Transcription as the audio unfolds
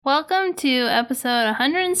Welcome to episode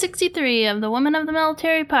 163 of the Women of the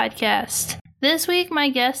Military podcast. This week, my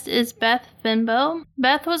guest is Beth Finbo.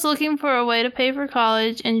 Beth was looking for a way to pay for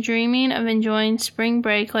college and dreaming of enjoying spring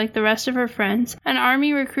break like the rest of her friends. An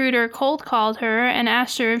Army recruiter cold called her and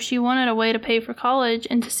asked her if she wanted a way to pay for college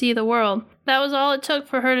and to see the world. That was all it took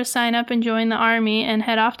for her to sign up and join the Army and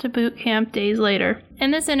head off to boot camp days later. In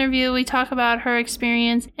this interview, we talk about her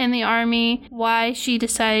experience in the Army, why she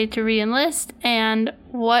decided to re-enlist, and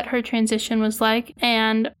what her transition was like,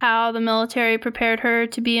 and how the military prepared her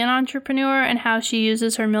to be an entrepreneur, and how she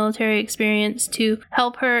uses her military experience to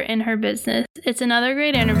help her in her business. It's another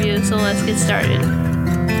great interview, so let's get started.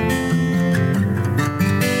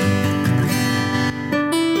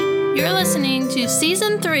 You're listening to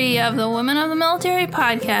Season 3 of the Women of the Military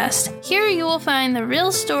podcast. Here you will find the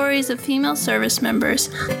real stories of female service members.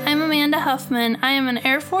 I'm Amanda Huffman. I am an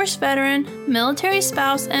Air Force veteran, military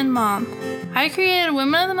spouse, and mom. I created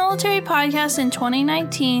Women of the Military podcast in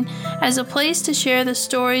 2019 as a place to share the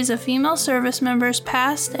stories of female service members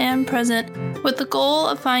past and present, with the goal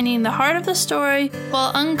of finding the heart of the story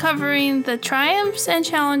while uncovering the triumphs and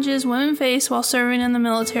challenges women face while serving in the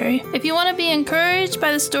military. If you want to be encouraged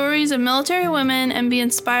by the stories of military women and be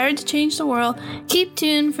inspired to change the world, keep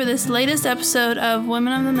tuned for this latest episode of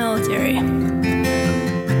Women of the Military.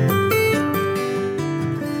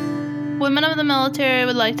 Women of the Military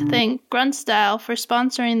would like to thank Grunt Style for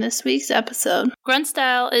sponsoring this week's episode. Grunt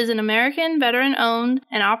Style is an American veteran-owned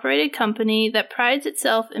and operated company that prides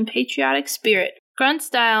itself in patriotic spirit. Grunt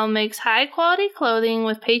Style makes high-quality clothing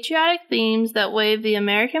with patriotic themes that wave the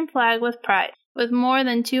American flag with pride. With more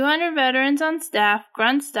than 200 veterans on staff,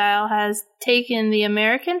 Grunt Style has taken the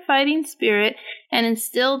American fighting spirit and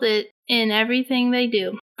instilled it in everything they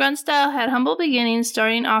do. Grunt Style had humble beginnings,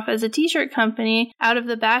 starting off as a t-shirt company out of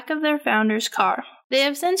the back of their founder's car. They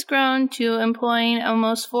have since grown to employing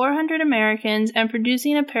almost 400 Americans and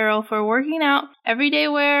producing apparel for working out, everyday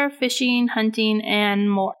wear, fishing, hunting, and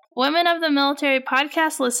more. Women of the Military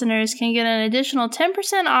podcast listeners can get an additional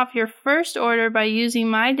 10% off your first order by using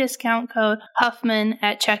my discount code Huffman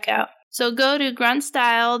at checkout. So go to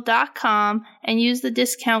gruntstyle.com and use the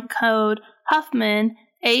discount code Huffman,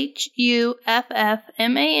 Huffman,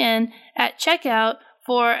 at checkout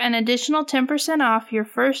for an additional 10% off your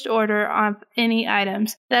first order on any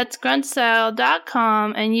items. That's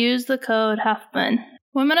gruntstyle.com and use the code Huffman.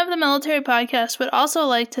 Women of the Military podcast would also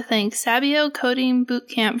like to thank Sabio Coding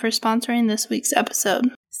Bootcamp for sponsoring this week's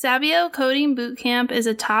episode. Sabio Coding Bootcamp is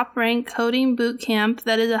a top-ranked coding bootcamp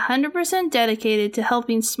that is 100% dedicated to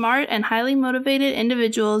helping smart and highly motivated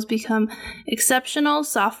individuals become exceptional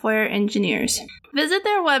software engineers. Visit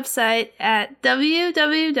their website at www.sabio.la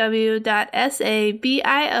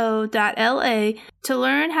to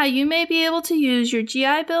learn how you may be able to use your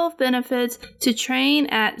GI Bill of benefits to train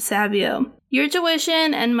at Sabio. Your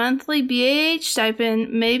tuition and monthly BAH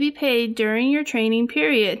stipend may be paid during your training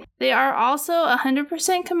period. They are also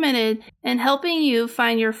 100% committed in helping you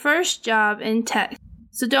find your first job in tech.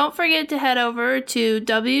 So don't forget to head over to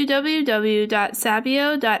www.sabio.la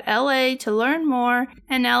to learn more.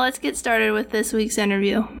 And now let's get started with this week's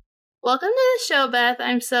interview. Welcome to the show, Beth.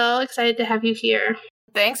 I'm so excited to have you here.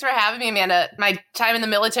 Thanks for having me, Amanda. My time in the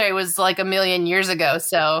military was like a million years ago,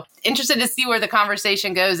 so interested to see where the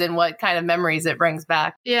conversation goes and what kind of memories it brings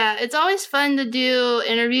back. Yeah, it's always fun to do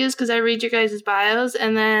interviews because I read your guys' bios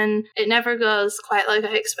and then it never goes quite like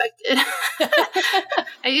I expected.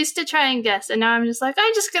 I used to try and guess, and now I'm just like,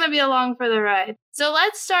 I'm just going to be along for the ride. So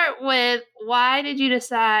let's start with, why did you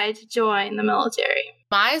decide to join the military?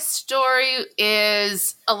 My story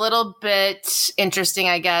is a little bit interesting,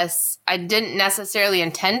 I guess. I didn't necessarily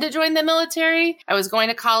intend to join the military. I was going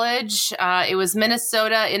to college. It was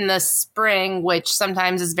Minnesota in the spring, which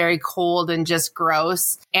sometimes is very cold and just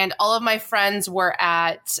gross. And all of my friends were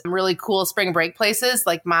at really cool spring break places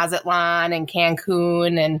like Mazatlan and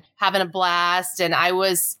Cancun and having a blast. And I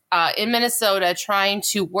was in Minnesota trying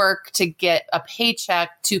to work to get a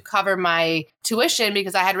paycheck to cover my tuition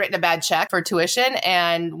because I had written a bad check for tuition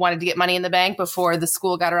and wanted to get money in the bank before the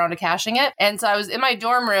school got around to cashing it. And so I was in my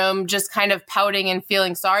dorm room just kind of pouting and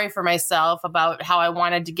feeling sorry for myself about how I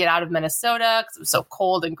wanted to get out of Minnesota because it was so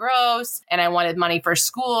cold and gross and I wanted money for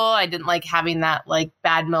school. I didn't like having that like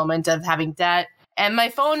bad moment of having debt. And my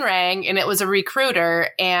phone rang and it was a recruiter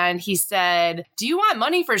and he said, "Do you want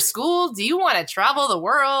money for school? Do you want to travel the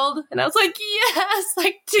world?" And I was like, "Yes,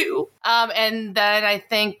 I do." And then I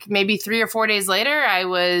think maybe 3 or 4 days later, I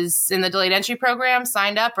was in the delayed entry program,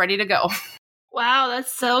 signed up, ready to go. Wow,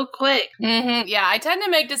 that's so quick. Mm-hmm. Yeah, I tend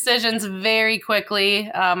to make decisions very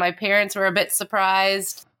quickly. My parents were a bit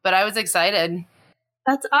surprised, but I was excited.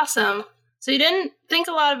 That's awesome. So you didn't think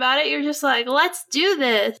a lot about it. You're just like, let's do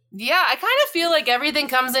this. Yeah, I kind of feel like everything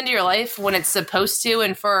comes into your life when it's supposed to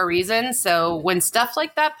and for a reason. So when stuff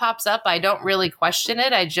like that pops up, I don't really question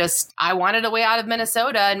it. I wanted a way out of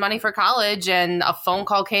Minnesota and money for college, and a phone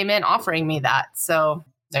call came in offering me that. So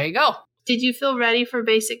there you go. Did you feel ready for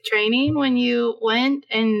basic training when you went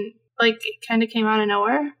and like it kind of came out of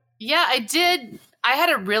nowhere? Yeah, I did. I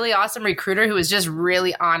had a really awesome recruiter who was just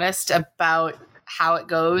really honest about how it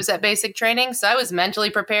goes at basic training. So I was mentally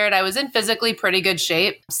prepared. I was in physically pretty good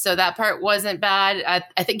shape. So that part wasn't bad.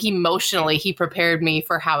 I think emotionally, he prepared me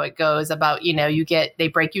for how it goes about, they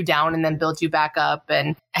break you down and then build you back up.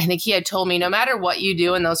 And I think he had told me no matter what you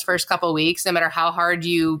do in those first couple of weeks, no matter how hard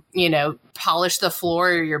you polish the floor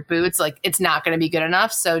or your boots, like it's not going to be good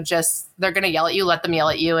enough. So they're going to yell at you, let them yell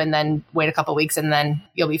at you, and then wait a couple of weeks and then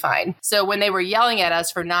you'll be fine. So when they were yelling at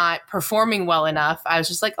us for not performing well enough, I was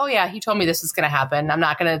just like, oh yeah, he told me this was going to happen. I'm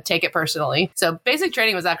not going to take it personally. So basic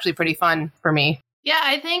training was actually pretty fun for me. Yeah,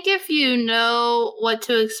 I think if you know what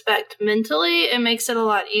to expect mentally, it makes it a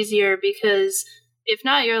lot easier, because if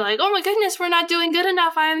not, you're like, oh my goodness, we're not doing good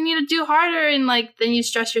enough. I need to do harder. And then you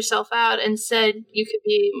stress yourself out. Instead, you could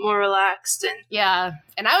be more relaxed. Yeah.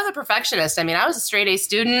 And I was a perfectionist. I mean, I was a straight A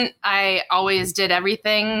student. I always did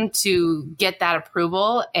everything to get that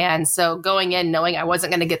approval. And so going in knowing I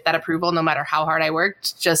wasn't going to get that approval, no matter how hard I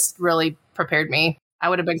worked, just really prepared me. I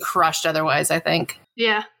would have been crushed otherwise, I think.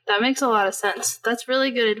 Yeah, that makes a lot of sense. That's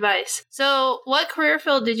really good advice. So what career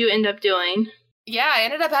field did you end up doing? Yeah, I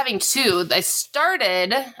ended up having two. I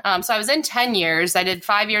started, so I was in 10 years. I did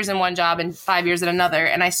 5 years in one job and 5 years in another.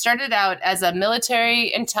 And I started out as a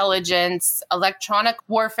military intelligence electronic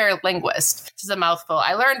warfare linguist. This is a mouthful.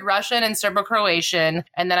 I learned Russian and Serbo-Croatian,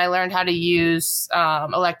 and then I learned how to use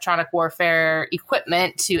electronic warfare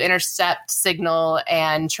equipment to intercept signal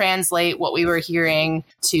and translate what we were hearing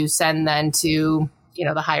to send then to,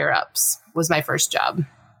 the higher ups. Was my first job.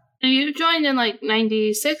 And you joined in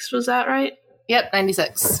 96, was that right? Yep,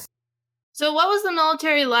 96. So what was the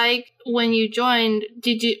military like when you joined?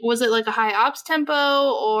 Was it like a high ops tempo,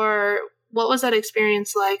 or what was that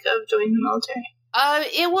experience like of joining the military?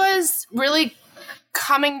 It was really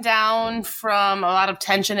coming down from a lot of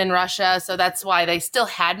tension in Russia. So that's why they still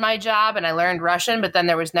had my job and I learned Russian, but then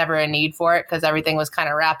there was never a need for it because everything was kind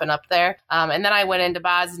of wrapping up there. And then I went into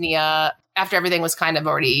Bosnia after everything was kind of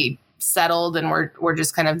already settled and we're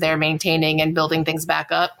just kind of there maintaining and building things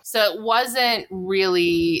back up. So there wasn't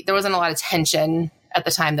a lot of tension at the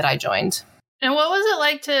time that I joined. And what was it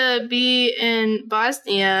like to be in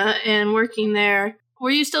Bosnia and working there? Were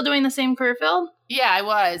you still doing the same career field? Yeah, I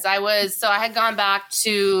was. So I had gone back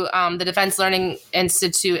to the Defense Learning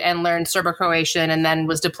Institute and learned Serbo-Croatian and then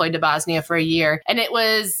was deployed to Bosnia for a year. And it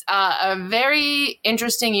was a very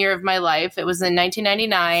interesting year of my life. It was in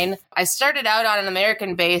 1999. I started out on an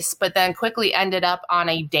American base, but then quickly ended up on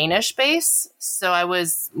a Danish base. So I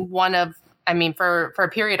was for a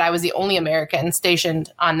period, I was the only American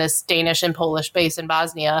stationed on this Danish and Polish base in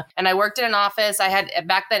Bosnia. And I worked in an office.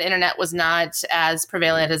 Back then, internet was not as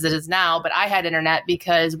prevalent as it is now, but I had internet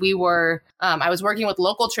because I was working with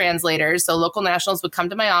local translators. So local nationals would come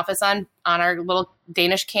to my office on our little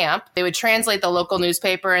Danish camp. They would translate the local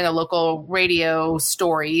newspaper and the local radio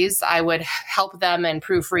stories. I would help them and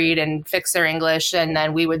proofread and fix their English. And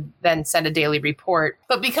then we would then send a daily report.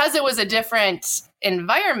 But because it was a different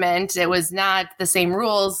environment, it was not the same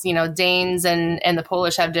rules. Danes and the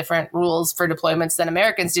Polish have different rules for deployments than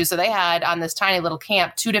Americans do. So they had on this tiny little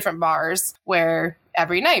camp 2 different bars where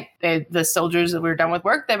every night the soldiers that were done with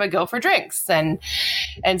work, they would go for drinks. And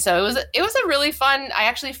so it was a really fun, I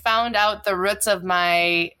actually found out the roots of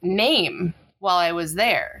my name while I was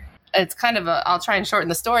there. It's kind of I'll try and shorten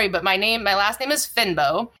the story, but my last name is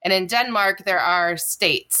Finbo. And in Denmark, there are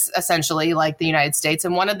states, essentially, like the United States.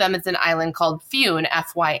 And one of them is an island called Fyn,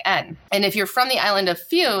 F-Y-N. And if you're from the island of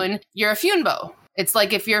Fyn, you're a Fynbo. It's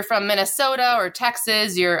like if you're from Minnesota or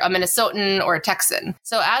Texas, you're a Minnesotan or a Texan.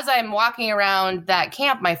 So as I'm walking around that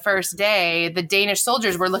camp my first day, the Danish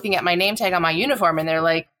soldiers were looking at my name tag on my uniform and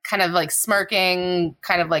they're kind of smirking,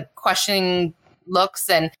 kind of questioning looks.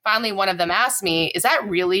 And finally, one of them asked me, is that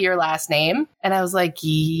really your last name? And I was like,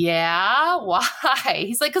 yeah, why?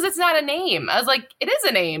 He's like, because it's not a name. I was like, it is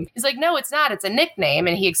a name. He's like, no, it's not. It's a nickname.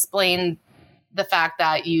 And he explained the fact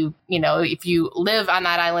that if you live on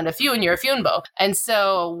that island of Fyn, you're a Fynbo. And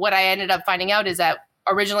so what I ended up finding out is that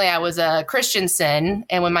originally I was a Christensen.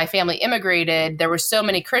 And when my family immigrated, there were so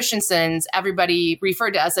many Christensens, everybody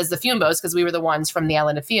referred to us as the Fynbos because we were the ones from the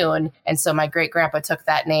island of Fyn. And so my great grandpa took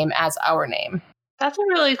that name as our name. That's a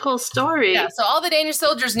really cool story. Yeah, so all the Danish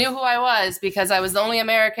soldiers knew who I was because I was the only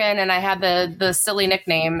American and I had the silly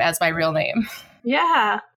nickname as my real name.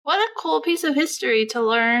 Yeah. What a cool piece of history to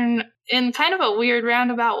learn in kind of a weird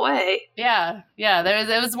roundabout way. Yeah.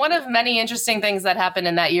 It was one of many interesting things that happened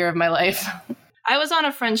in that year of my life. I was on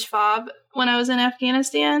a French fob when I was in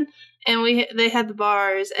Afghanistan, and they had the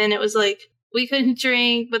bars, and it was like, we couldn't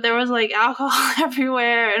drink, but there was like alcohol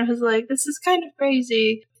everywhere, and it was like, this is kind of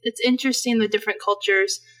crazy. It's interesting, the different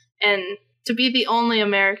cultures, and to be the only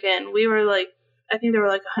American, we were like, I think there were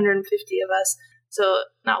like 150 of us, so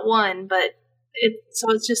not one, but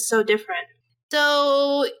it's just so different.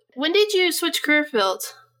 So when did you switch career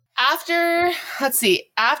fields?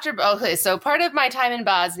 Okay, so part of my time in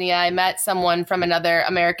Bosnia, I met someone from another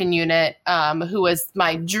American unit who was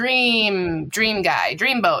my dream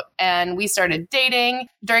boat. And we started dating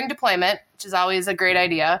during deployment, which is always a great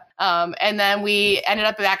idea. And then we ended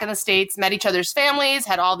up back in the States, met each other's families,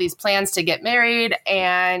 had all these plans to get married.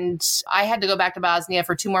 And I had to go back to Bosnia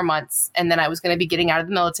for 2 more months. And then I was going to be getting out of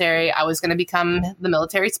the military. I was going to become the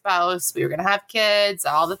military spouse. We were going to have kids,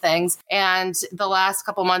 all the things. And the last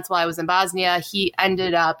couple months while I was in Bosnia, he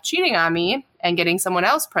ended up cheating on me and getting someone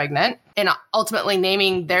else pregnant and ultimately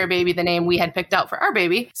naming their baby the name we had picked out for our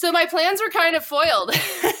baby. So my plans were kind of foiled.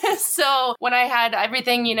 So when I had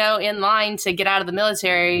everything, in line to get out of the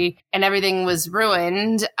military and everything was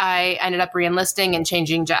ruined, I ended up re-enlisting and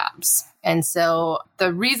changing jobs. And so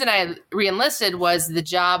the reason I re-enlisted was the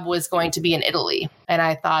job was going to be in Italy. And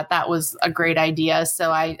I thought that was a great idea.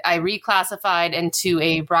 So I reclassified into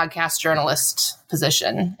a broadcast journalist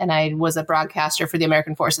position. And I was a broadcaster for the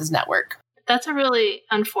American Forces Network. That's a really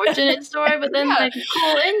unfortunate story, but then like a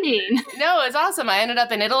cool ending. No, it's awesome. I ended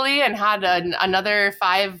up in Italy and had another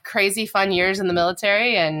 5 crazy fun years in the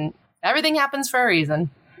military, and everything happens for a reason.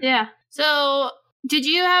 Yeah. So did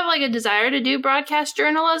you have like a desire to do broadcast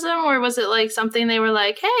journalism, or was it like something they were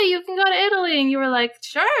like, hey, you can go to Italy, and you were like,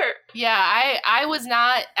 sure? Yeah, I was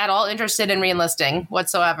not at all interested in re-enlisting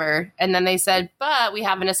whatsoever. And then they said, but we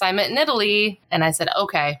have an assignment in Italy. And I said,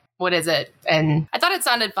 okay. What is it? And I thought it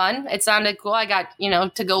sounded fun. It sounded cool. I got,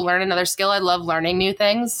 to go learn another skill. I love learning new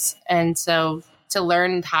things. And so to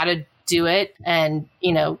learn how to do it and,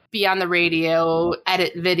 be on the radio,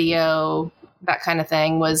 edit video, that kind of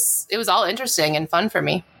thing was all interesting and fun for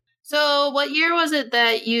me. So what year was it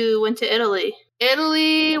that you went to Italy?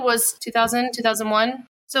 Italy was 2000, 2001.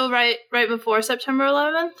 So right before September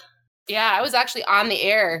 11th? Yeah, I was actually on the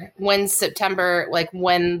air when the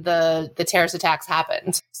terrorist attacks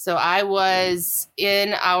happened. So I was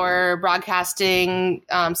in our broadcasting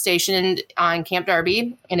station on Camp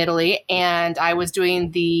Darby in Italy, and I was doing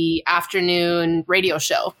the afternoon radio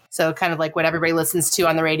show. So kind of like what everybody listens to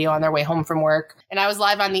on the radio on their way home from work. And I was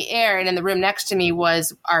live on the air, and in the room next to me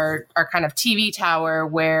was our kind of TV tower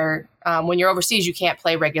where when you're overseas, you can't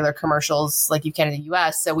play regular commercials like you can in the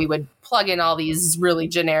U.S. So we would plug in all these really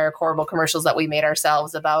generic, horrible commercials that we made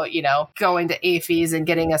ourselves about, going to AFES and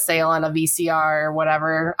getting a sale on a VCR or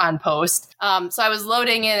whatever on post. So I was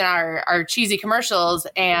loading in our cheesy commercials,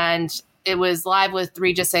 and it was Live with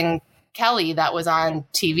Regis and Kelly that was on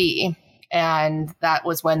TV. And that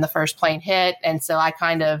was when the first plane hit. And so I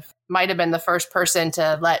kind of might have been the first person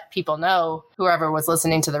to let people know, whoever was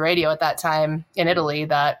listening to the radio at that time in Italy,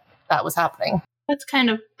 that was happening.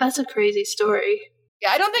 That's a crazy story.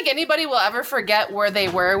 Yeah, I don't think anybody will ever forget where they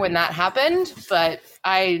were when that happened, but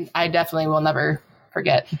I definitely will never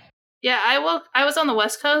forget. Yeah, I was on the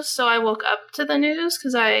West Coast, so I woke up to the news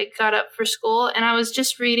because I got up for school, and I was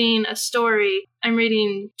just reading a story. I'm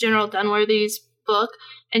reading General Dunworthy's book,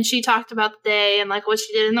 and she talked about the day and like what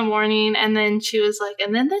she did in the morning, and then she was like,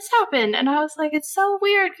 and then this happened, and I was like, it's so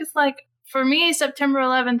weird because like for me, September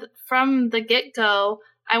 11th, from the get-go,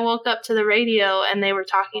 I woke up to the radio and they were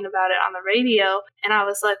talking about it on the radio, and I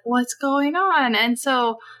was like, what's going on? And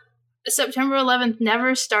so September 11th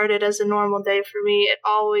never started as a normal day for me. It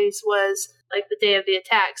always was like the day of the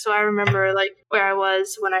attack. So I remember like where I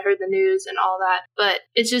was when I heard the news and all that. But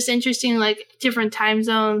it's just interesting, like different time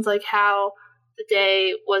zones, like how the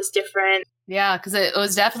day was different. Yeah, because it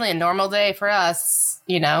was definitely a normal day for us.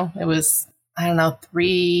 It was, I don't know,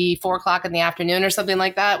 3-4 o'clock in the afternoon or something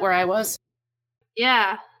like that where I was.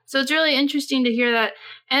 Yeah. So it's really interesting to hear that.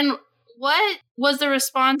 And what was the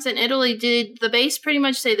response in Italy? Did the base pretty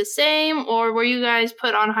much stay the same, or were you guys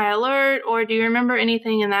put on high alert, or do you remember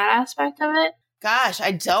anything in that aspect of it? Gosh,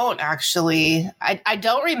 I don't actually. I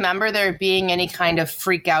don't remember there being any kind of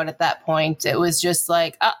freak out at that point. It was just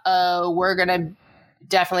like, we're going to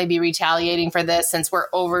definitely be retaliating for this since we're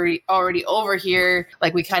already over here.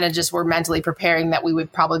 Like we kind of just were mentally preparing that we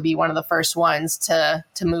would probably be one of the first ones to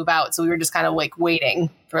move out. So we were just kind of like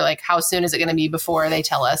waiting for like, how soon is it going to be before they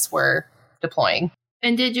tell us we're deploying?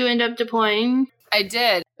 And did you end up deploying? I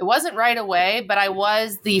did. It wasn't right away, but I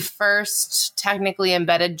was the first technically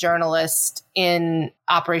embedded journalist in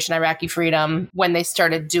Operation Iraqi Freedom when they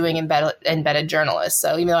started doing embedded journalists.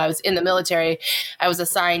 So even though I was in the military, I was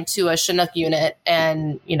assigned to a Chinook unit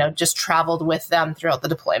and, just traveled with them throughout the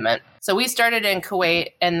deployment. So we started in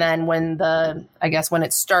Kuwait, and then when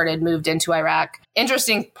it started, moved into Iraq.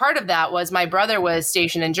 Interesting part of that was my brother was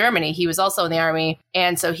stationed in Germany. He was also in the Army,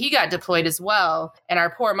 and so he got deployed as well. And our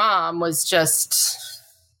poor mom was just,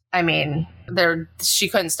 she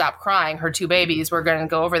couldn't stop crying. Her 2 babies were going to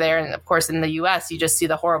go over there. And of course, in the US, you just see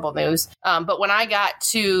the horrible news. But when I got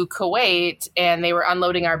to Kuwait and they were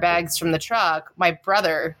unloading our bags from the truck, my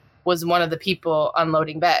brother was one of the people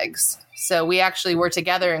unloading bags. So we actually were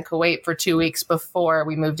together in Kuwait for 2 weeks before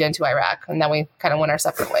we moved into Iraq. And then we kind of went our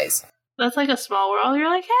separate ways. That's like a small world. You're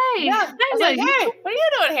like, hey. Yeah. I was like, hey, what are you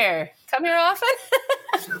doing here? Come here often?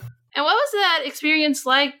 And what was that experience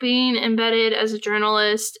like being embedded as a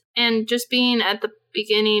journalist and just being at the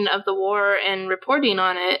beginning of the war and reporting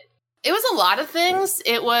on it? It was a lot of things.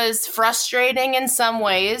 It was frustrating in some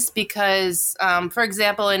ways because, for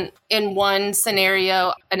example, in one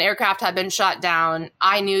scenario, an aircraft had been shot down.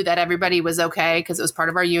 I knew that everybody was okay because it was part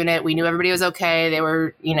of our unit. We knew everybody was okay. They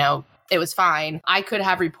were, it was fine. I could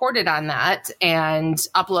have reported on that and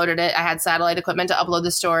uploaded it. I had satellite equipment to upload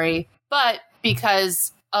the story. But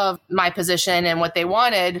because of my position and what they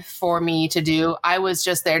wanted for me to do, I was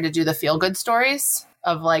just there to do the feel-good stories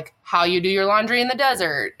of like how you do your laundry in the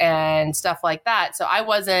desert and stuff like that. So I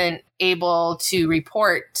wasn't able to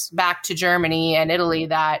report back to Germany and Italy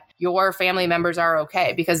that your family members are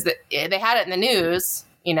okay because they had it in the news,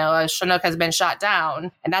 a Chinook has been shot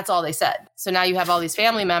down, and that's all they said. So now you have all these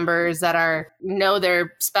family members that know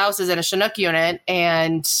their spouse is in a Chinook unit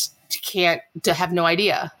and have no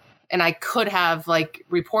idea. And I could have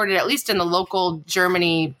reported, at least in the local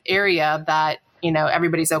Germany area, that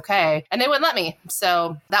everybody's okay. And they wouldn't let me.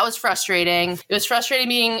 So that was frustrating. It was frustrating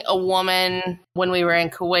being a woman when we were in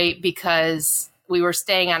Kuwait because we were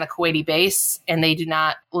staying on a Kuwaiti base and they do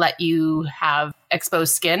not let you have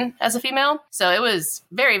exposed skin as a female. So it was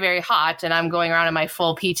very, very hot and I'm going around in my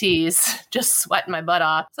full PTs, just sweating my butt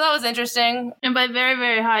off. So that was interesting. And by very,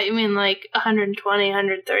 very hot, you mean like 120,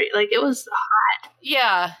 130? It was hot.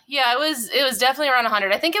 Yeah, it was definitely around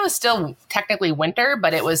 100. I think it was still technically winter,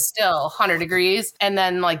 but it was still 100 degrees. And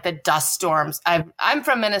then the dust storms. I'm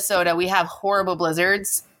from Minnesota. We have horrible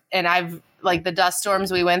blizzards, and the dust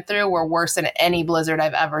storms we went through were worse than any blizzard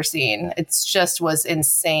I've ever seen. It's just was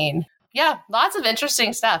insane. Yeah, lots of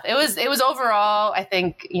interesting stuff. It was overall, I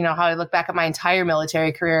think, how I look back at my entire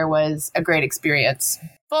military career was a great experience.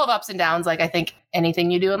 Full of ups and downs, like I think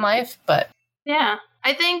anything you do in life, but yeah.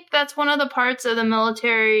 I think that's one of the parts of the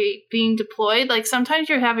military being deployed. Sometimes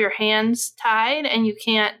you have your hands tied and you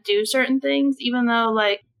can't do certain things, even though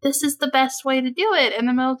this is the best way to do it. And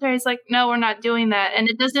the military's like, no, we're not doing that. And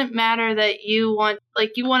it doesn't matter that you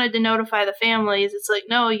wanted to notify the families. It's like,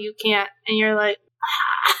 no, you can't. And you're like,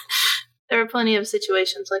 ah. There were plenty of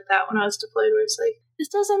situations like that when I was deployed where it's like, this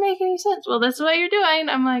doesn't make any sense. Well, that's what you're doing.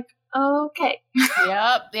 I'm like, okay.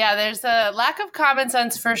 Yep. Yeah, there's a lack of common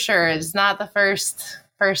sense for sure. It's not the first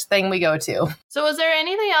thing we go to. So was there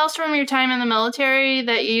anything else from your time in the military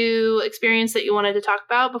that you experienced that you wanted to talk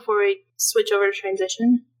about before we switch over to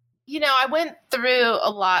transition? I went through a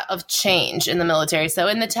lot of change in the military. So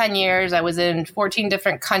in the 10 years, I was in 14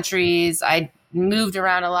 different countries. I moved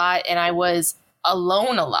around a lot and I was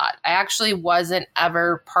alone a lot. I actually wasn't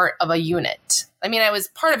ever part of a unit. I was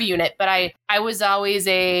part of a unit, but I was always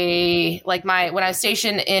when I was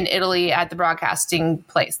stationed in Italy at the broadcasting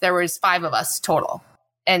place, there was 5 of us total.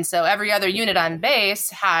 And so every other unit on base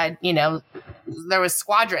had, there was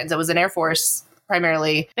squadrons. It was an Air Force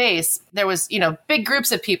primarily base. There was, big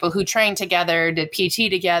groups of people who trained together, did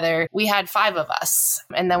PT together. We had 5 of us.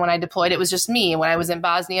 And then when I deployed, it was just me. When I was in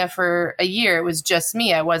Bosnia for a year, it was just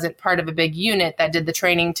me. I wasn't part of a big unit that did the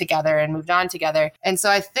training together and moved on together. And so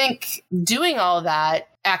I think doing all that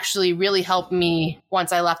actually really helped me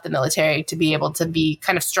once I left the military to be able to be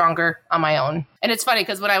kind of stronger on my own. And it's funny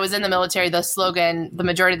because when I was in the military, the slogan, the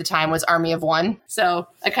majority of the time was Army of One. So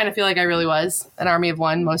I kind of feel like I really was an Army of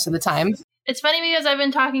One most of the time. It's funny because I've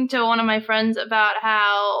been talking to one of my friends about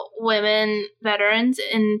how women veterans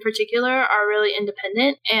in particular are really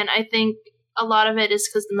independent. And I think a lot of it is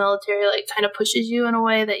because the military like kind of pushes you in a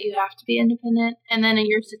way that you have to be independent. And then in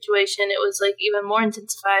your situation, it was like even more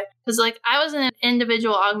intensified because like I was an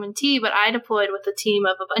individual augmentee, but I deployed with a team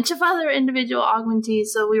of a bunch of other individual augmentees.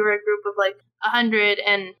 So we were a group of like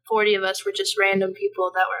 140 of us were just random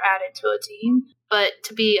people that were added to a team. But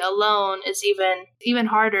to be alone is even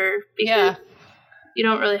harder because you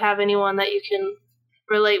don't really have anyone that you can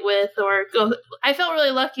relate with or go. I felt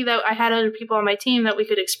really lucky that I had other people on my team that we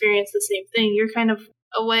could experience the same thing. You're kind of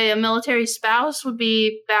a way a military spouse would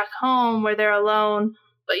be back home where they're alone,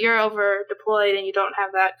 but you're over deployed and you don't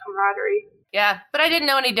have that camaraderie. Yeah, but I didn't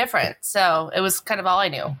know any different. So it was kind of all I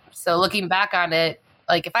knew. So looking back on it,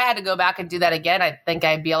 like if I had to go back and do that again, I think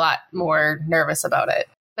I'd be a lot more nervous about it.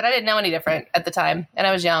 But I didn't know any different at the time. And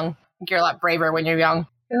I was young. I think you're a lot braver when you're young.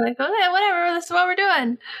 You're like, okay, whatever, this is what we're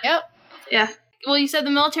doing. Yep. Yeah. Well, you said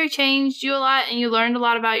the military changed you a lot and you learned a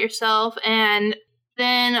lot about yourself. And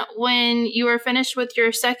then when you were finished with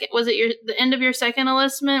your second, was it the end of your second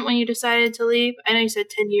enlistment when you decided to leave? I know you said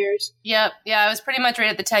 10 years. Yep. Yeah, I was pretty much right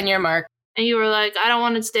at the 10-year mark. And you were like, I don't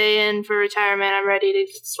want to stay in for retirement. I'm ready to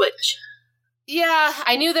switch. Yeah,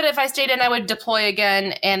 I knew that if I stayed in, I would deploy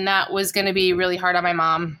again. And that was going to be really hard on my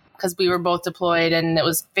mom because we were both deployed and it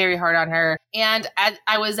was very hard on her. And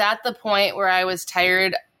I was at the point where I was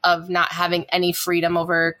tired of not having any freedom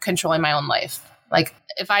over controlling my own life. Like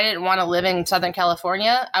if I didn't want to live in Southern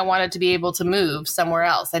California, I wanted to be able to move somewhere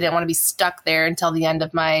else. I didn't want to be stuck there until the end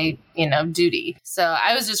of my, duty. So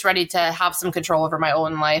I was just ready to have some control over my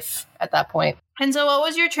own life at that point. And so what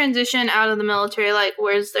was your transition out of the military like?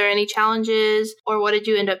 Was there any challenges or what did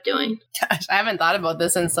you end up doing? Gosh, I haven't thought about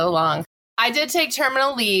this in so long. I did take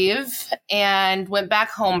terminal leave and went back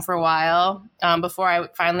home for a while before I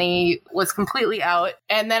finally was completely out.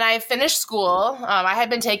 And then I finished school. I had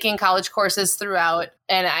been taking college courses throughout,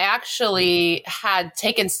 and I actually had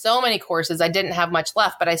taken so many courses, I didn't have much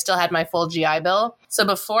left, but I still had my full GI Bill. So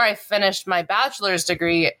before I finished my bachelor's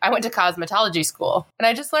degree, I went to cosmetology school, and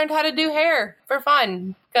I just learned how to do hair for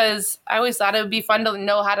fun because I always thought it would be fun to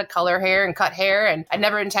know how to color hair and cut hair. And I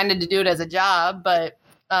never intended to do it as a job, but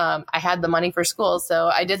I had the money for school, so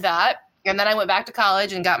I did that. And then I went back to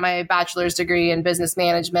college and got my bachelor's degree in business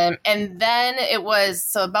management. And then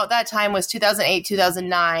so about that time was 2008,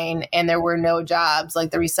 2009, and there were no jobs.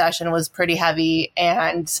 Like the recession was pretty heavy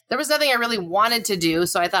and there was nothing I really wanted to do.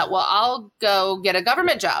 So I thought, well, I'll go get a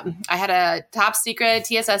government job. I had a top secret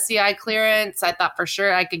TSSCI clearance. I thought for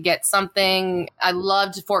sure I could get something. I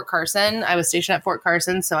loved Fort Carson. I was stationed at Fort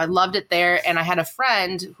Carson, so I loved it there. And I had a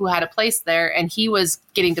friend who had a place there and he was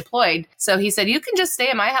getting deployed. So he said, you can just stay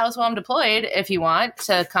at my house while I'm deployed if you want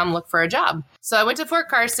to come look for a job. So I went to Fort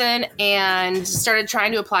Carson and started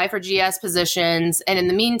trying to apply for GS positions. And in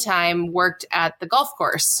the meantime, worked at the golf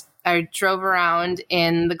course. I drove around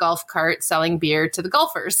in the golf cart selling beer to the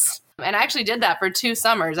golfers. And I actually did that for 2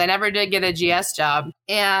 summers. I never did get a GS job.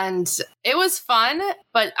 And it was fun,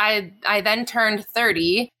 but I then turned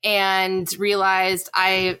 30 and realized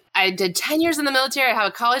I did 10 years in the military. I have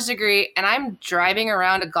a college degree and I'm driving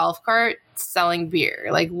around a golf cart selling beer.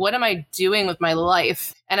 Like, what am I doing with my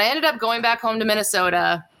life? And I ended up going back home to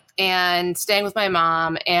Minnesota and staying with my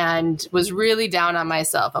mom and was really down on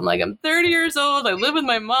myself. I'm like, I'm 30 years old. I live with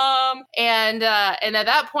my mom. And at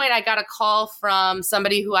that point, I got a call from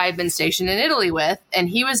somebody who I had been stationed in Italy with, and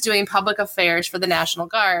he was doing public affairs for the National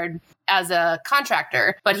Guard as a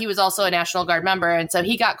contractor, but he was also a National Guard member. And so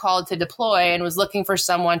he got called to deploy and was looking for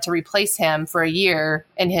someone to replace him for a year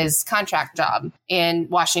in his contract job in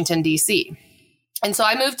Washington, D.C. And so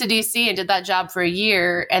I moved to DC and did that job for a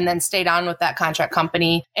year and then stayed on with that contract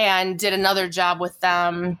company and did another job with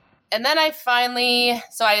them. And then I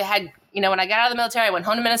had, when I got out of the military, I went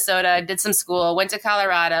home to Minnesota, did some school, went to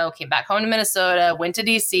Colorado, came back home to Minnesota, went to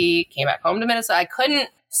DC, came back home to Minnesota. I couldn't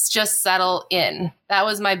just settle in. That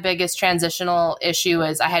was my biggest transitional issue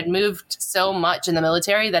is I had moved so much in the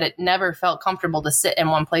military that it never felt comfortable to sit in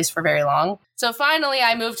one place for very long. So finally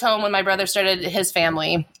I moved home when my brother started his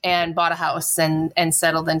family and bought a house and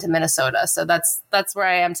settled into Minnesota. So that's where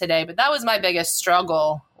I am today. But that was my biggest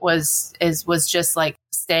struggle was just like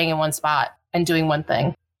staying in one spot and doing one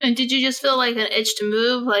thing. And did you just feel like an itch to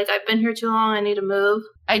move? Like, I've been here too long, I need to move?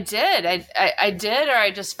 I did. I did, or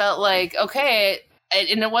I just felt like, okay.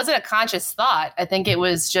 And it wasn't a conscious thought. I think it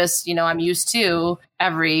was just, I'm used to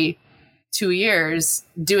every 2 years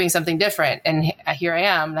doing something different. And here I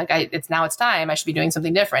am. Like it's time. I should be doing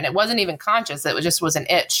something different. It wasn't even conscious. It just was an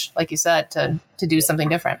itch, like you said, to do something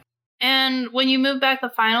different. And when you moved back the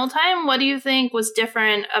final time, what do you think was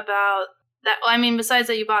different about that? I mean, besides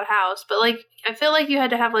that you bought a house, but like, I feel like you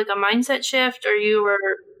had to have like a mindset shift, or you were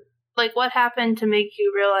like, what happened to make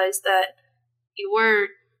you realize that you were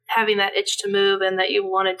having that itch to move and that you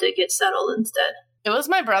wanted to get settled instead? It was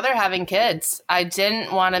my brother having kids. I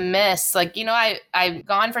didn't want to miss, I've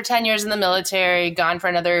gone for 10 years in the military, gone for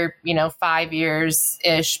another, 5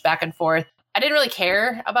 years-ish back and forth. I didn't really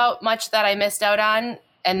care about much that I missed out on.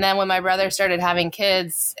 And then when my brother started having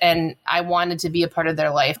kids and I wanted to be a part of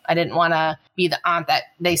their life, I didn't want to be the aunt that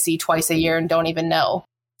they see twice a year and don't even know.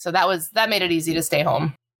 So that made it easy to stay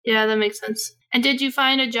home. Yeah, that makes sense. And did you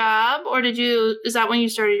find a job or is that when you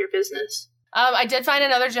started your business? I did find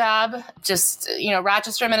another job, just,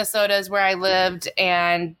 Rochester, Minnesota is where I lived,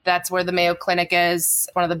 and that's where the Mayo Clinic is,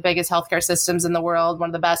 one of the biggest healthcare systems in the world, one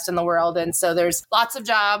of the best in the world. And so there's lots of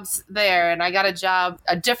jobs there. And I got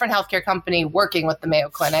a different healthcare company working with the Mayo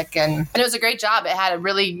Clinic. And it was a great job. It had a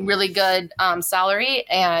really, really good salary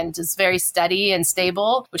and it's very steady and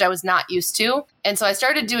stable, which I was not used to. And so I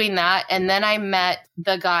started doing that. And then I met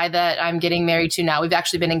the guy that I'm getting married to now. We've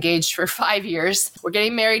actually been engaged for 5 years. We're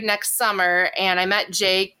getting married next summer. And I met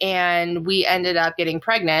Jake and we ended up getting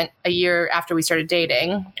pregnant a year after we started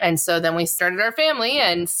dating. And so then we started our family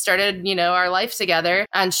and started, our life together.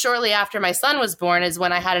 And shortly after my son was born is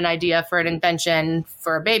when I had an idea for an invention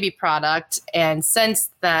for a baby product. And since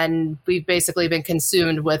then, we've basically been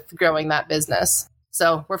consumed with growing that business.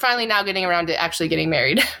 So we're finally now getting around to actually getting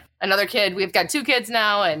married. Another kid. We've got 2 kids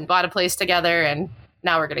now and bought a place together, and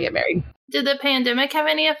now we're going to get married. Did the pandemic have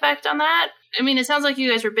any effect on that? I mean, it sounds like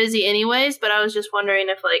you guys were busy anyways, but I was just wondering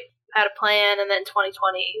if you had a plan and then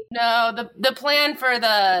 2020. No, the plan for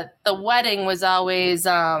the wedding was always,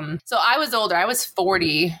 so I was older. I was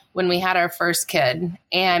 40 when we had our first kid.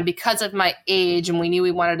 And because of my age and we knew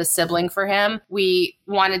we wanted a sibling for him, we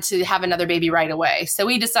wanted to have another baby right away. So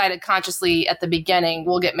we decided consciously at the beginning,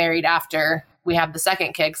 we'll get married after we have the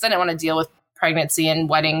second kid, because I didn't want to deal with pregnancy and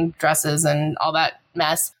wedding dresses and all that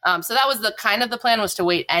mess. So that was the plan, was to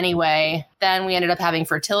wait anyway. Then we ended up having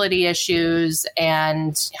fertility issues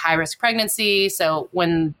and high risk pregnancy. So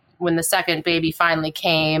when the second baby finally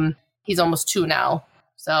came, he's almost 2 now.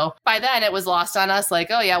 So by then it was lost on us, oh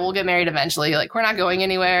yeah, we'll get married eventually. We're not going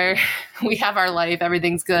anywhere. We have our life.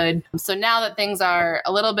 Everything's good. So now that things are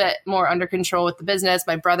a little bit more under control with the business,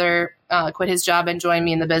 my brother quit his job and joined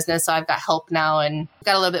me in the business. So I've got help now and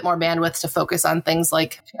got a little bit more bandwidth to focus on things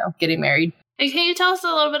like, getting married. Hey, can you tell us a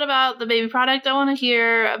little bit about the baby product? I want to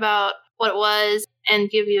hear about what it was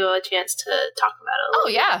and give you a chance to talk about it. Oh,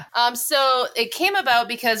 yeah. So it came about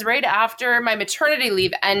because right after my maternity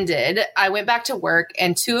leave ended, I went back to work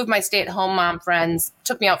and 2 of my stay-at-home mom friends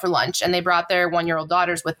took me out for lunch and they brought their 1-year-old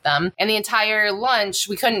daughters with them. And the entire lunch,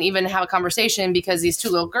 we couldn't even have a conversation because these 2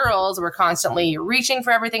 little girls were constantly reaching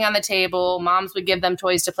for everything on the table. Moms would give them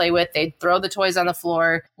toys to play with. They'd throw the toys on the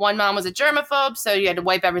floor. One mom was a germaphobe, so you had to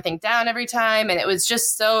wipe everything down every time. And it was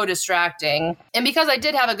just so distracting. And because I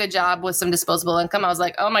did have a good job with some disposable income, I was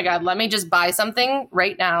like, oh my God, let me just buy something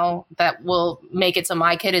right now that will make it so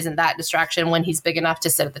my kid isn't that distraction when he's big enough to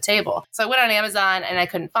sit at the table. So I went on Amazon and I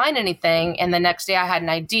couldn't find anything. And the next day I had an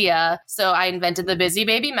idea. So I invented the Busy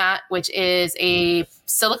Baby Mat, which is a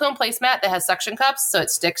silicone placemat that has suction cups. So it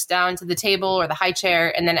sticks down to the table or the high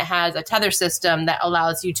chair. And then it has a tether system that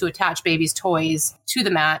allows you to attach babies' toys to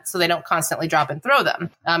the mat so they don't constantly drop and throw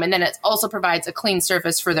them. And then it also provides a clean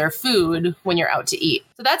surface for their food when you're out to eat.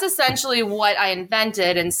 So that's essentially what I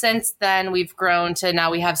invented. And since then, we've grown to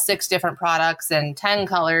now we have 6 different products and 10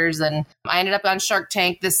 colors. And I ended up on Shark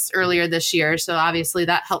Tank earlier this year. So obviously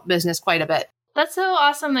that helped business quite a bit. That's so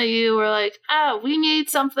awesome that you were like, we need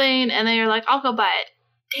something. And then you're like, I'll go buy it.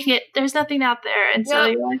 Dang it, there's nothing out there. And so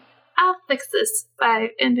you're like, I'll fix this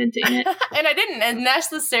by inventing it. And I didn't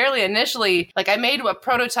necessarily initially, I made a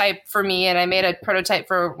prototype for me and I made a prototype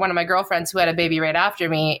for one of my girlfriends who had a baby right after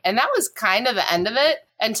me. And that was kind of the end of it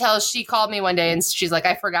until she called me one day and she's like,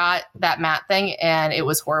 I forgot that mat thing and it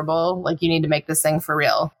was horrible. You need to make this thing for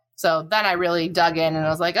real. So then I really dug in and I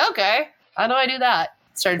was like, okay, how do I do that?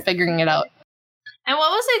 Started figuring it out. And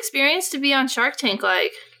what was the experience to be on Shark Tank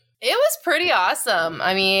like? It was pretty awesome.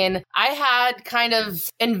 I mean, I had kind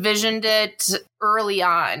of envisioned it early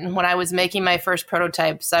on when I was making my first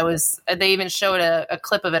prototypes. They even showed a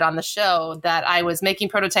clip of it on the show that I was making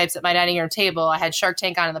prototypes at my dining room table. I had Shark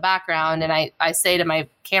Tank on in the background and I say to my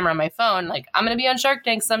camera on my phone, I'm going to be on Shark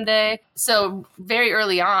Tank someday. So very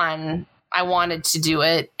early on, I wanted to do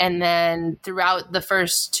it. And then throughout the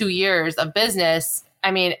first 2 years of business,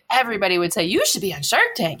 I mean, everybody would say, you should be on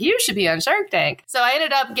Shark Tank. You should be on Shark Tank. So I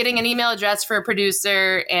ended up getting an email address for a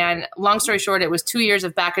producer. And long story short, it was 2 years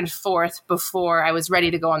of back and forth before I was ready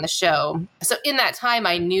to go on the show. So in that time,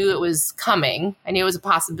 I knew it was coming. I knew it was a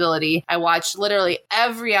possibility. I watched literally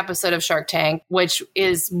every episode of Shark Tank, which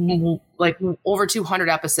is like over 200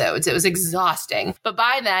 episodes. It was exhausting. But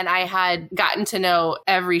by then I had gotten to know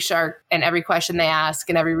every shark and every question they ask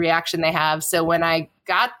and every reaction they have. So when I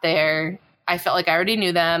got there, I felt like I already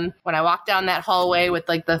knew them. When I walked down that hallway with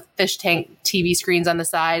like the fish tank TV screens on the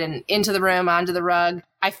side and into the room, onto the rug,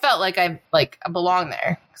 I felt like I belonged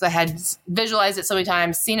there because I had visualized it so many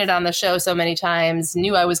times, seen it on the show so many times,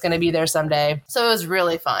 knew I was going to be there someday. So it was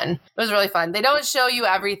really fun. It was really fun. They don't show you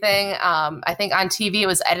everything. I think on TV it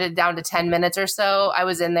was edited down to 10 minutes or so. I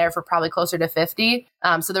was in there for probably closer to 50.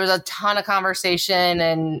 So there was a ton of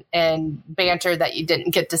conversation and banter that you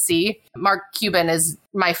didn't get to see. Mark Cuban is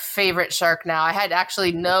my favorite shark now. I had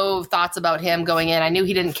actually no thoughts about him going in. I knew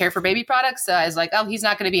he didn't care for baby products. So I was like, oh, he's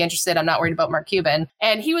not going to be interested. I'm not worried about Mark Cuban.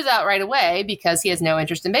 And he was out right away because he has no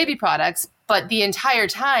interest in baby products. But the entire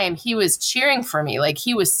time he was cheering for me. Like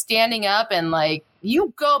he was standing up and like,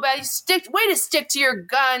 you go back, way to stick to your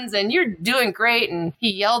guns and you're doing great. And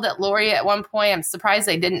he yelled at Lori at one point. I'm surprised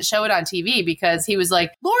they didn't show it on TV because he was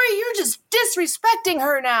like, Lori, you're just disrespecting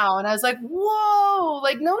her now. And I was like, whoa,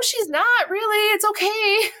 like, no, she's not really. It's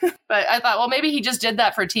okay. But I thought, well, maybe he just did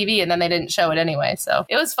that for TV and then they didn't show it anyway. So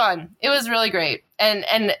it was fun. It was really great.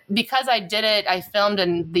 And because I did it, I filmed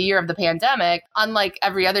in the year of the pandemic, unlike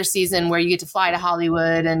every other season where you get to fly to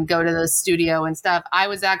Hollywood and go to the studio and stuff, I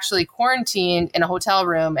was actually quarantined in a hotel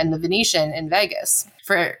room in the Venetian in Vegas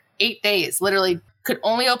for 8 days, literally could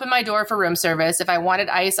only open my door for room service. If I wanted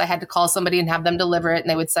ice, I had to call somebody and have them deliver it and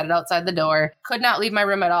they would set it outside the door. Could not leave my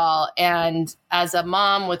room at all. And as a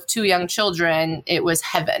mom with 2 young children, it was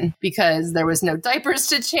heaven because there was no diapers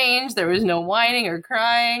to change. There was no whining or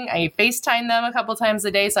crying. I FaceTimed them a couple times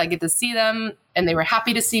a day so I get to see them and they were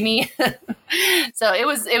happy to see me. So it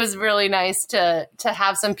was really nice to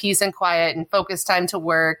have some peace and quiet and focus time to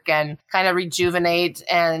work and kind of rejuvenate.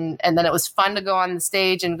 And then it was fun to go on the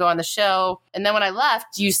stage and go on the show. And then when I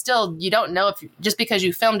left, you don't know if just because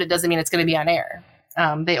you filmed it doesn't mean it's going to be on air.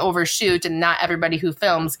 They overshoot and not everybody who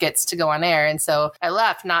films gets to go on air. And so I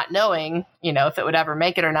left not knowing, if it would ever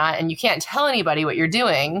make it or not. And you can't tell anybody what you're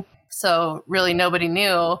doing. So really nobody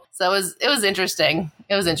knew. So it was interesting.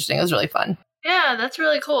 It was interesting. It was really fun. Yeah, that's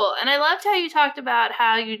really cool. And I loved how you talked about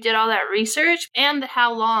how you did all that research and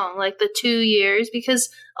how long, like the 2 years,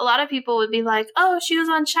 because a lot of people would be like, oh, she was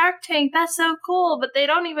on Shark Tank. That's so cool. But they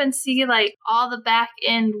don't even see like all the back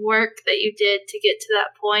end work that you did to get to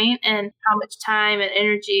that point and how much time and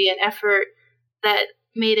energy and effort that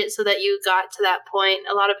made it so that you got to that point.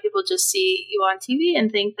 A lot of people just see you on TV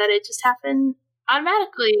and think that it just happened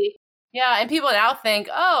automatically. Yeah. And people now think,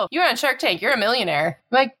 oh, you're on Shark Tank. You're a millionaire.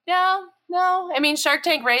 I'm like, no, I mean, Shark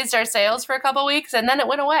Tank raised our sales for a couple of weeks and then it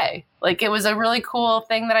went away. Like it was a really cool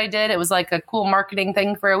thing that I did. It was like a cool marketing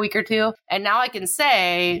thing for a week or two. And now I can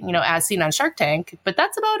say, as seen on Shark Tank, but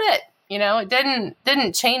that's about it. It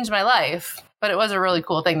didn't change my life, but it was a really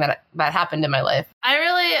cool thing that happened in my life. I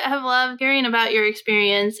really have loved hearing about your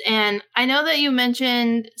experience. And I know that you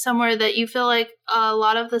mentioned somewhere that you feel like a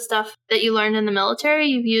lot of the stuff that you learned in the military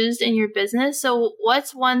you've used in your business. So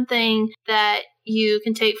what's one thing that you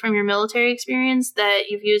can take from your military experience that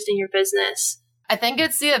you've used in your business? I think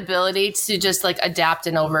it's the ability to just like adapt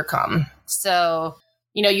and overcome. So,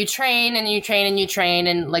 you train and you train and you train.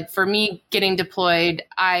 And like for me getting deployed,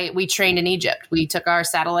 we trained in Egypt. We took our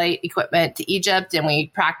satellite equipment to Egypt and we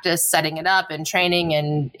practiced setting it up and training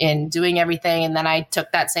and doing everything. And then I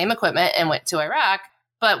took that same equipment and went to Iraq.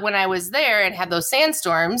 But when I was there and had those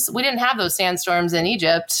sandstorms, we didn't have those sandstorms in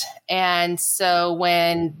Egypt. And so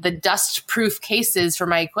when the dust-proof cases for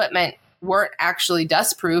my equipment weren't actually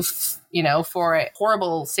dust-proof, for a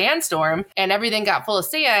horrible sandstorm and everything got full of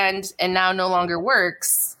sand and now no longer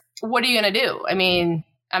works, what are you going to do? I mean,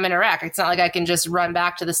 I'm in Iraq. It's not like I can just run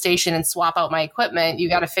back to the station and swap out my equipment. You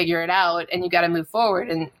got to figure it out and you got to move forward.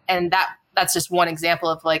 And that's just one example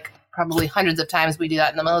of like probably hundreds of times we do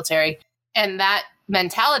that in the military. And that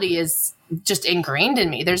mentality is just ingrained in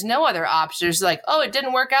me. There's no other option. There's like, oh, it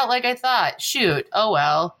didn't work out like I thought. Shoot. Oh,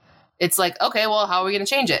 well. It's like, okay, well, how are we going to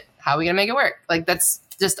change it? How are we going to make it work? Like that's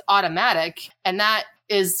just automatic. And that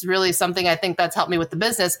is really something I think that's helped me with the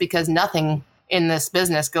business because nothing in this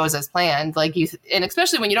business goes as planned. And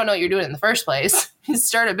especially when you don't know what you're doing in the first place, you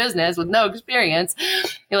start a business with no experience.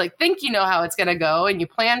 You like think you know how it's going to go and you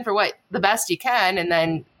plan for what the best you can. And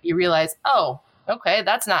then you realize, oh, okay,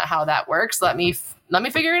 that's not how that works. Let me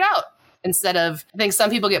figure it out. instead of, I think some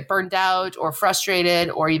people get burnt out or frustrated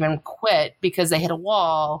or even quit because they hit a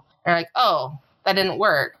wall. They're like, oh, that didn't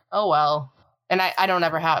work. Oh, well. And I don't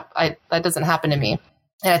ever have, that doesn't happen to me.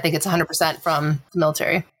 And I think it's 100% from the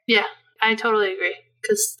military. Yeah, I totally agree.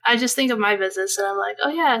 Because I just think of my business and I'm like, oh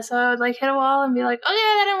yeah, so I would like hit a wall and be like, oh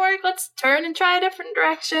yeah, that didn't work. Let's turn and try a different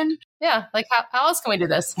direction. Yeah, like how else can we do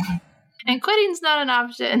this? And quitting's not an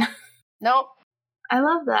option. Nope. I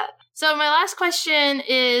love that. So my last question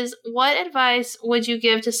is, what advice would you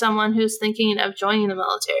give to someone who's thinking of joining the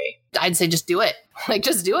military? I'd say just do it. Like,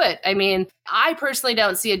 just do it. I mean, I personally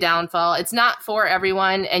don't see a downfall. It's not for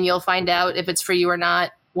everyone, and you'll find out if it's for you or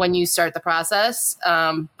not when you start the process.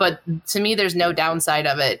 But to me, there's no downside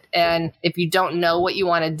of it. And if you don't know what you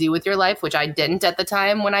want to do with your life, which I didn't at the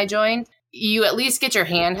time when I joined, you at least get your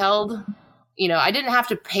hand held. You know, I didn't have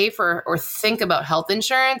to pay for or think about health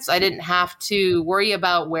insurance. I didn't have to worry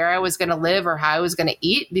about where I was going to live or how I was going to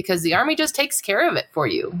eat because the Army just takes care of it for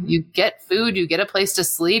you. You get food, you get a place to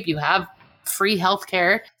sleep, you have free health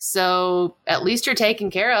care. So at least you're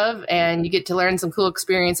taken care of and you get to learn some cool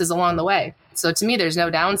experiences along the way. So to me, there's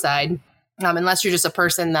no downside unless you're just a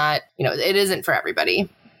person that, you know, it isn't for everybody,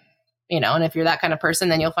 you know, and if you're that kind of person,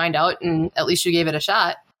 then you'll find out and at least you gave it a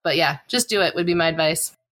shot. But yeah, just do it would be my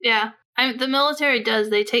advice. Yeah. The military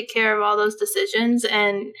they take care of all those decisions.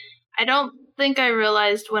 And I don't think I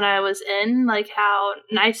realized when I was in, like, how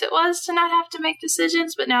nice it was to not have to make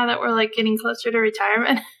decisions. But now that we're like getting closer to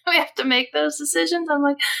retirement, we have to make those decisions. I'm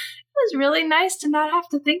like, it was really nice to not have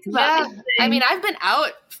to think about it. I mean, I've been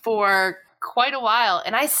out for quite a while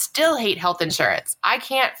and I still hate health insurance. I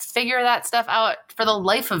can't figure that stuff out for the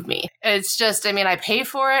life of me. It's just, I mean, I pay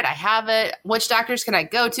for it. I have it. Which doctors can I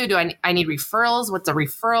go to? Do I need referrals? What's a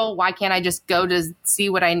referral? Why can't I just go to see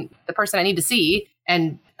the person I need to see?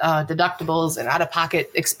 And deductibles and out-of-pocket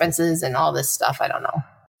expenses and all this stuff. I don't know.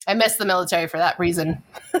 I miss the military for that reason.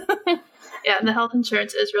 Yeah, the health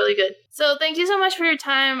insurance is really good. So thank you so much for your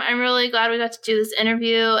time. I'm really glad we got to do this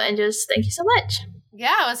interview and just thank you so much.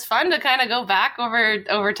 Yeah, it was fun to kind of go back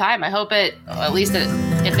over time. I hope at least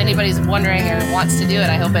if anybody's wondering or wants to do it,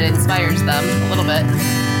 I hope it inspires them a little bit.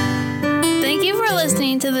 Thank you for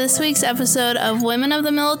listening to this week's episode of Women of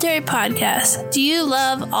the Military Podcast. Do you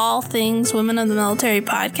love all things Women of the Military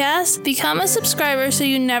Podcast? Become a subscriber so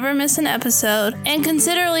you never miss an episode, and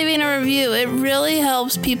consider leaving a review. It really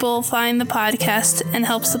helps people find the podcast and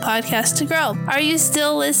helps the podcast to grow. Are you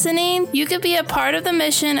still listening? You could be a part of the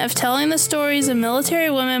mission of telling the stories of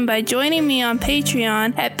military women by joining me on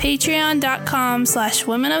Patreon at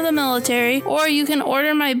patreon.com/women of the military, or you can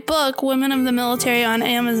order my book, Women of the Military, on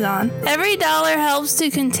Amazon. Every dollar helps to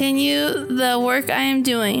continue the work I am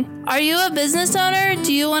doing. Are you a business owner?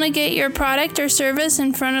 Do you want to get your product or service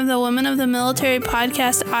in front of the Women of the Military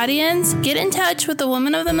Podcast audience? Get in touch with the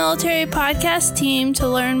Women of the Military Podcast team to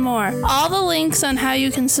learn more. All the links on how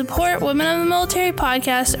you can support Women of the Military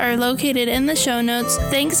Podcast are located in the show notes.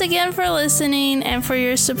 Thanks again for listening and for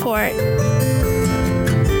your support.